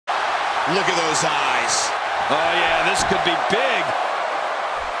Look at those eyes. Oh, yeah, this could be big.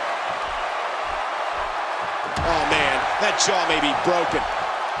 Oh, man, that jaw may be broken.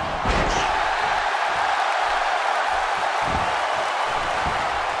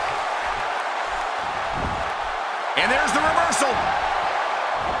 And there's the reversal.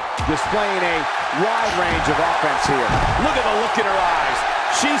 Displaying a wide range of offense here. Look at the look in her eyes.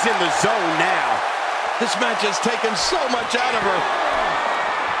 She's in the zone now. This match has taken so much out of her.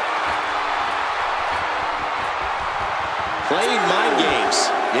 Playing mind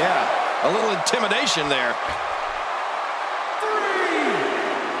games. Yeah, a little intimidation there. 3,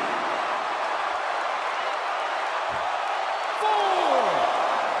 4.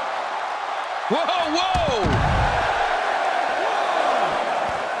 Whoa, whoa!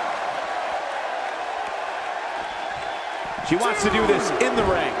 She wants to do this in the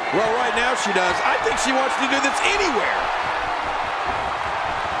ring. Well, right now she does. I think she wants to do this anywhere.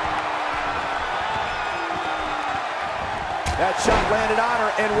 That shot landed on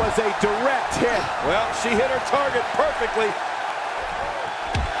her and was a direct hit. Well, she hit her target perfectly.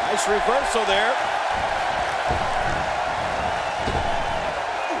 Nice reversal there.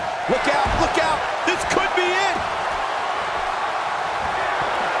 Look out, look out. This could be it.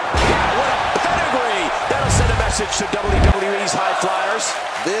 What a pedigree. That'll send a message to WWE's high flyers.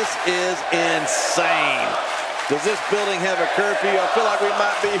 This is insane. Does this building have a curfew? I feel like we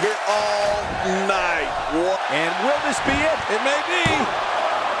might be here all night. What? And will this be it? It may be. 2.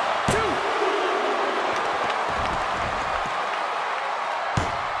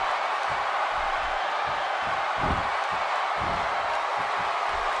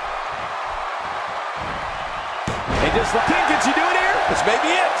 And just like, can she do it here? This may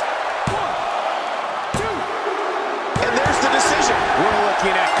be it. 1, 2. And there's the decision. We're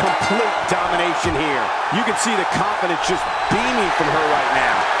looking at complete domination here. You can see the confidence just beaming from her right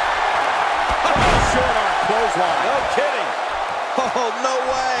now. Short arm clothesline. No kidding. Oh, no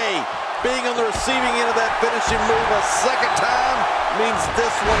way. Being on the receiving end of that finishing move a second time means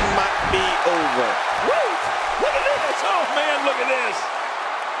this one might be over. Wait, look at this. Oh, man, look at this.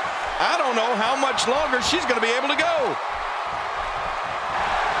 I don't know how much longer she's going to be able to go.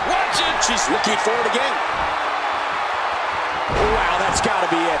 Watch it. She's looking for it again. Wow, that's got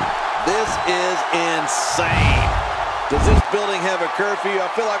to be it. This is insane. Does this building have a curfew? I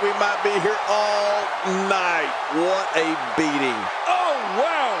feel like we might be here all night. What a beating. Oh,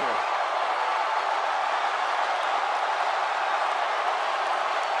 wow.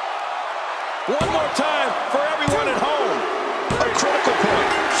 One more time for everyone at home. A critical point.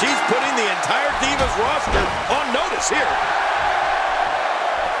 She's putting the entire Divas roster on notice here.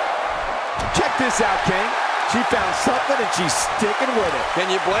 Check this out, King. She found something and she's sticking with it.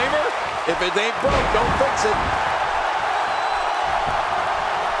 Can you blame her? If it ain't broke, don't fix it.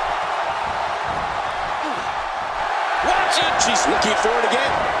 Watch it. She's looking for it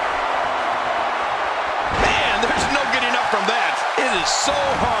again. Man, there's no getting up from that. It is so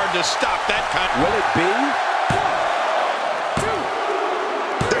hard to stop that kind. Will it be?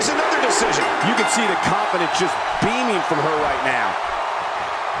 1, 2. There's another decision. You can see the confidence just beaming from her right now.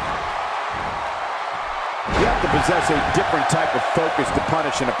 You have to possess a different type of focus to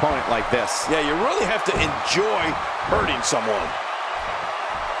punish an opponent like this. Yeah, you really have to enjoy hurting someone.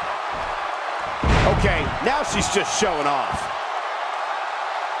 Okay, now she's just showing off.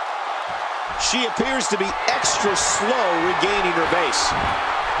 She appears to be extra slow regaining her base.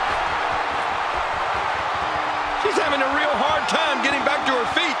 She's having a real hard time getting back to her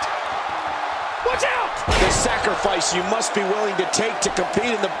feet. Watch out! The sacrifice you must be willing to take to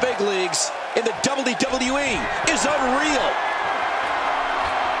compete in the big leagues in the WWE is unreal.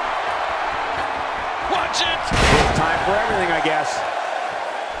 Watch it! It's time for everything, I guess.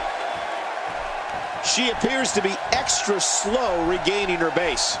 She appears to be extra slow regaining her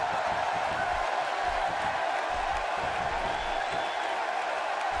base.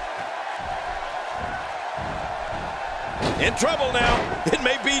 In trouble now. It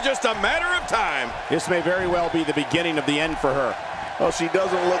may be just a matter of time. This may very well be the beginning of the end for her. Well, she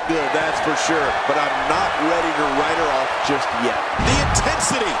doesn't look good, that's for sure. But I'm not ready to write her off just yet. The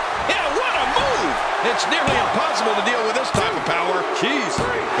intensity. Yeah, what a move! It's nearly impossible to deal with this type of power. Jeez.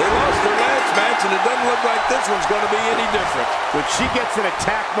 They lost their last match, and it doesn't look like this one's going to be any different. When she gets in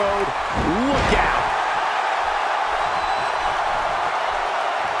attack mode, look out.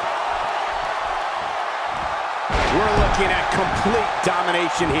 We're looking at complete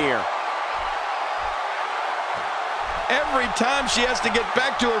domination here. Every time she has to get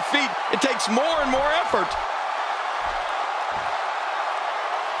back to her feet, it takes more and more effort.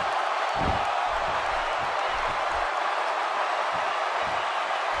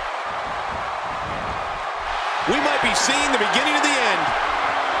 We might be seeing the beginning of the end.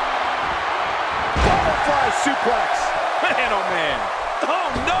 Butterfly suplex. Man, oh man. Oh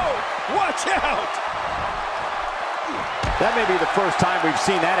no, watch out. That may be the first time we've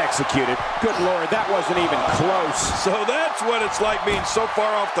seen that executed. Good Lord, that wasn't even close. So that's what it's like being so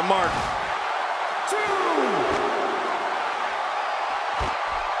far off the mark.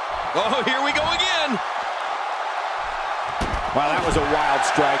 Oh, here we go again. Wow, that was a wild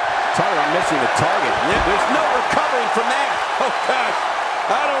strike. Talk about missing the target. Yeah. There's no recovering from that. Oh, gosh.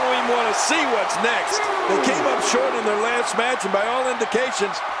 I don't even want to see what's next. They came up short in their last match, and by all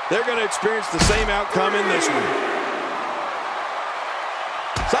indications, they're going to experience the same outcome in this one.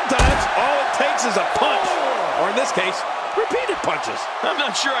 Sometimes all it takes is a punch, or in this case, repeated punches. I'm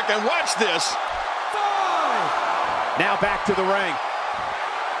not sure I can watch this. Now back to the ring.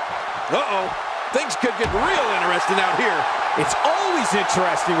 Uh-oh. Things could get real interesting out here. It's always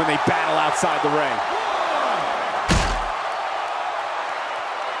interesting when they battle outside the ring.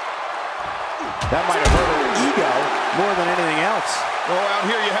 That might have hurt her ego more than anything else. Oh, out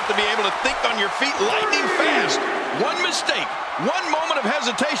here you have to be able to think on your feet lightning fast. One mistake, one moment of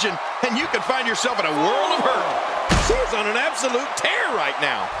hesitation, and you could find yourself in a world of hurt. She's on an absolute tear right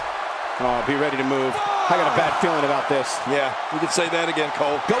now. Oh, be ready to move. I got a bad feeling about this. Yeah, we could say that again,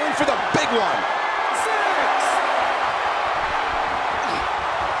 Cole. Going for the big one.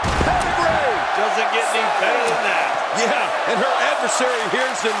 Doesn't get any better than that. Yeah, and her adversary here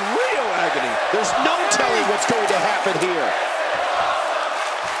is in real agony. There's no telling what's going to happen here.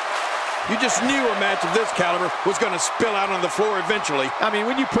 You just knew a match of this caliber was going to spill out on the floor eventually. I mean,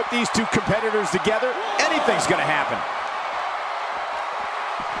 when you put these two competitors together, anything's going to happen.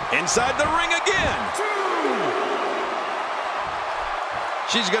 Inside the ring again.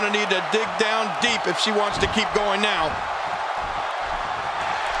 She's going to need to dig down deep if she wants to keep going now.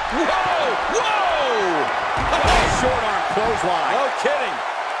 Whoa! Whoa! Short arm clothesline. No kidding.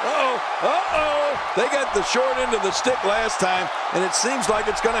 Uh-oh. Uh-oh. They got the short end of the stick last time, and it seems like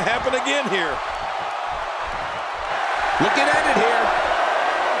it's going to happen again here. Looking at it here.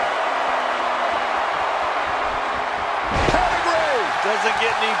 Doesn't get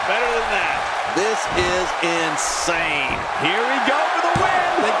any better than that. This is insane. Here we go for the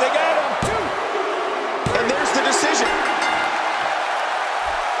win. Think they got him. And there's the decision.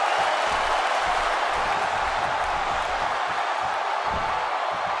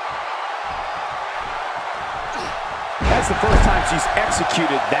 That's the first time she's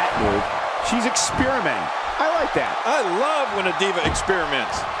executed that move. She's experimenting. I like that. I love when a diva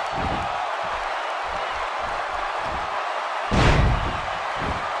experiments.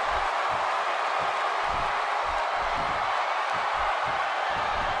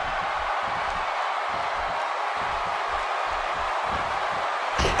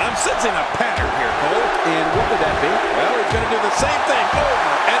 I'm sensing a pattern here, Cole. And what would that be? Well, he's going to do the same thing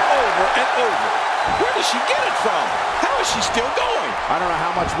over and over and over. Where does she get it from? How is she still going? I don't know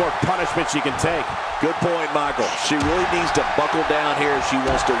how much more punishment she can take. Good point, Michael. She really needs to buckle down here if she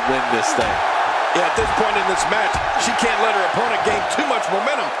wants to win this thing. Yeah, at this point in this match, she can't let her opponent gain too much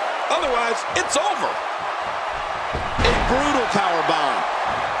momentum. Otherwise, it's over. A brutal powerbomb.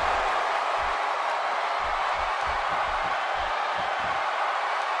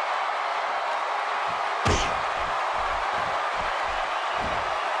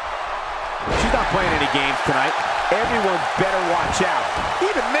 She's not playing any games tonight. Everyone better watch out.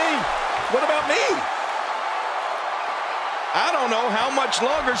 Even me. What about me? I don't know how much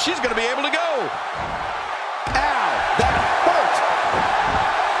longer she's going to be able to go. Ow, that hurt.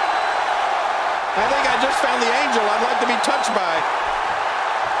 I think I just found the angel I'd like to be touched by.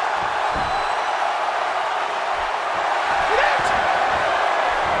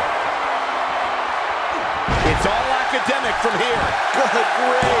 It's all academic from here. Good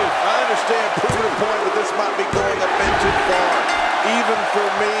grief. I understand proving a point, but this might be going a bit too far. Even for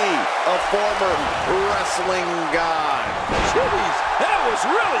me, a former wrestling guy. Jeez, that was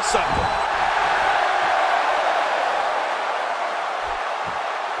really something.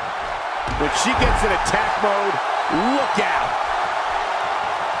 When she gets in attack mode, look out.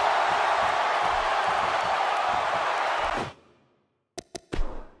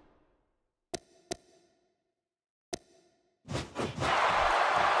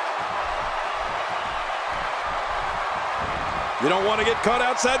 You don't want to get caught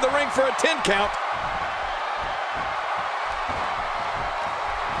outside the ring for a 10 count.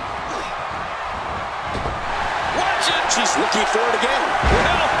 Watch it. She's looking for it again.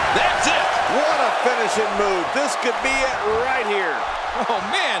 Well, that's it. What a finishing move. This could be it right here. Oh,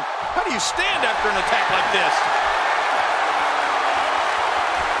 man. How do you stand after an attack like this?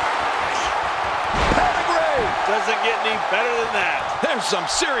 Pedigree. Doesn't get any better than that. There's some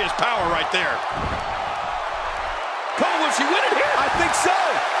serious power right there. Cole, will she win it here? I think so.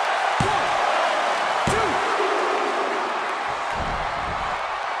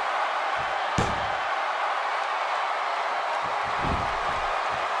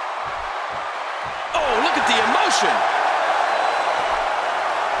 2. Oh, look at the emotion.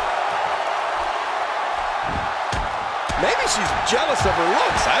 Maybe she's jealous of her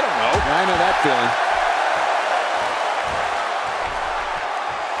looks. I don't know. I know that feeling.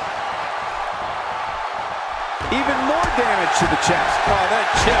 Even more damage to the chest. Oh, that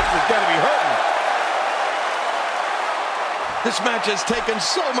chest is going to be hurting. This match has taken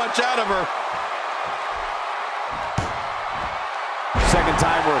so much out of her. Second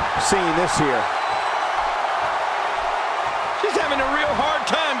time we're seeing this here. She's having a real hard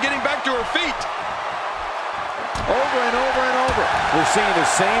time getting back to her feet. Over and over and over. We're seeing the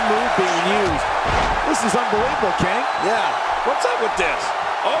same move being used. This is unbelievable, King. Yeah. What's up with this?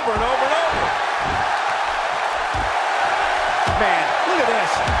 Over and over and over. Man, look at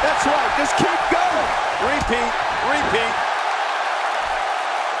this. That's right. Just keep going. Repeat. Repeat.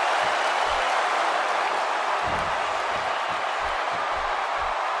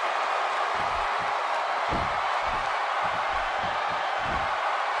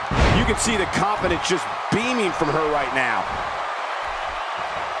 You can see the confidence just beaming from her right now.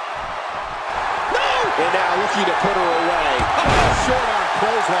 No! And now looking to put her away. Oh, short arm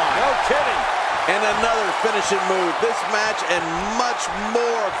clothesline. No kidding. And another finishing move. This match and much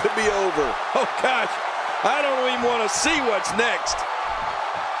more could be over. Oh, gosh. I don't even want to see what's next.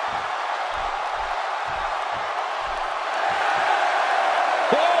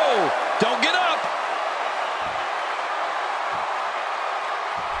 Whoa! Don't get up.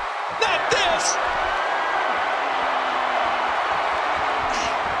 Not this.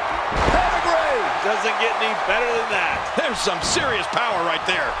 Pedigree. Doesn't get any better than that. There's some serious power right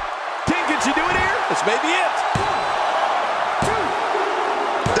there. King, can she do it here? This may be it. 1, 2.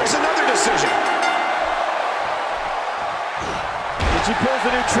 There's another decision. And she pulls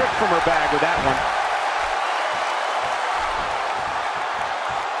a new trick from her bag with that one.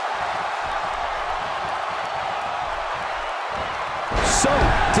 So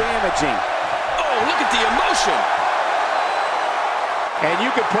damaging. Oh, look at the emotion. And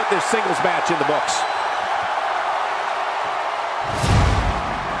you can put this singles match in the books.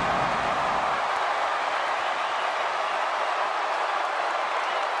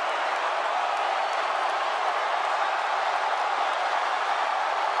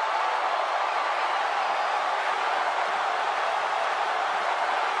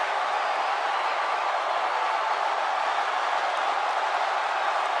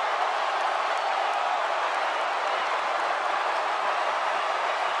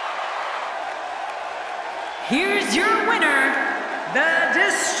 Here's your winner, the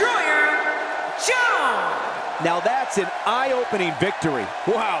Destroyer, Joe. Now that's an eye-opening victory.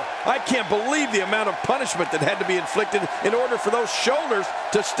 Wow, I can't believe the amount of punishment that had to be inflicted in order for those shoulders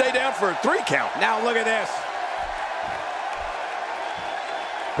to stay down for a 3 count. Now look at this.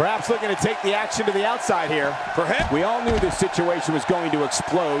 Perhaps looking to take the action to the outside here. Perhaps. We all knew this situation was going to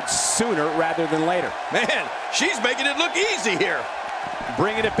explode sooner rather than later. Man, she's making it look easy here.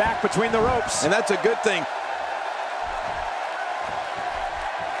 Bringing it back between the ropes. And that's a good thing.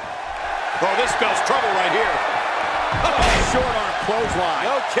 Oh, this spells trouble right here. Oh, short arm clothesline.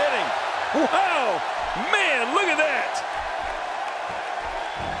 No kidding. Wow. Man, look at that.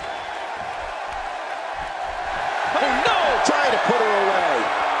 Oh, no. Trying to put her away.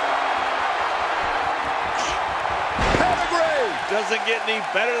 Pedigree. Doesn't get any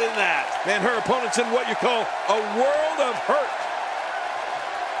better than that. Man, her opponent's in what you call a world of hurt.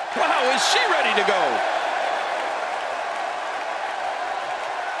 Wow, is she ready to go?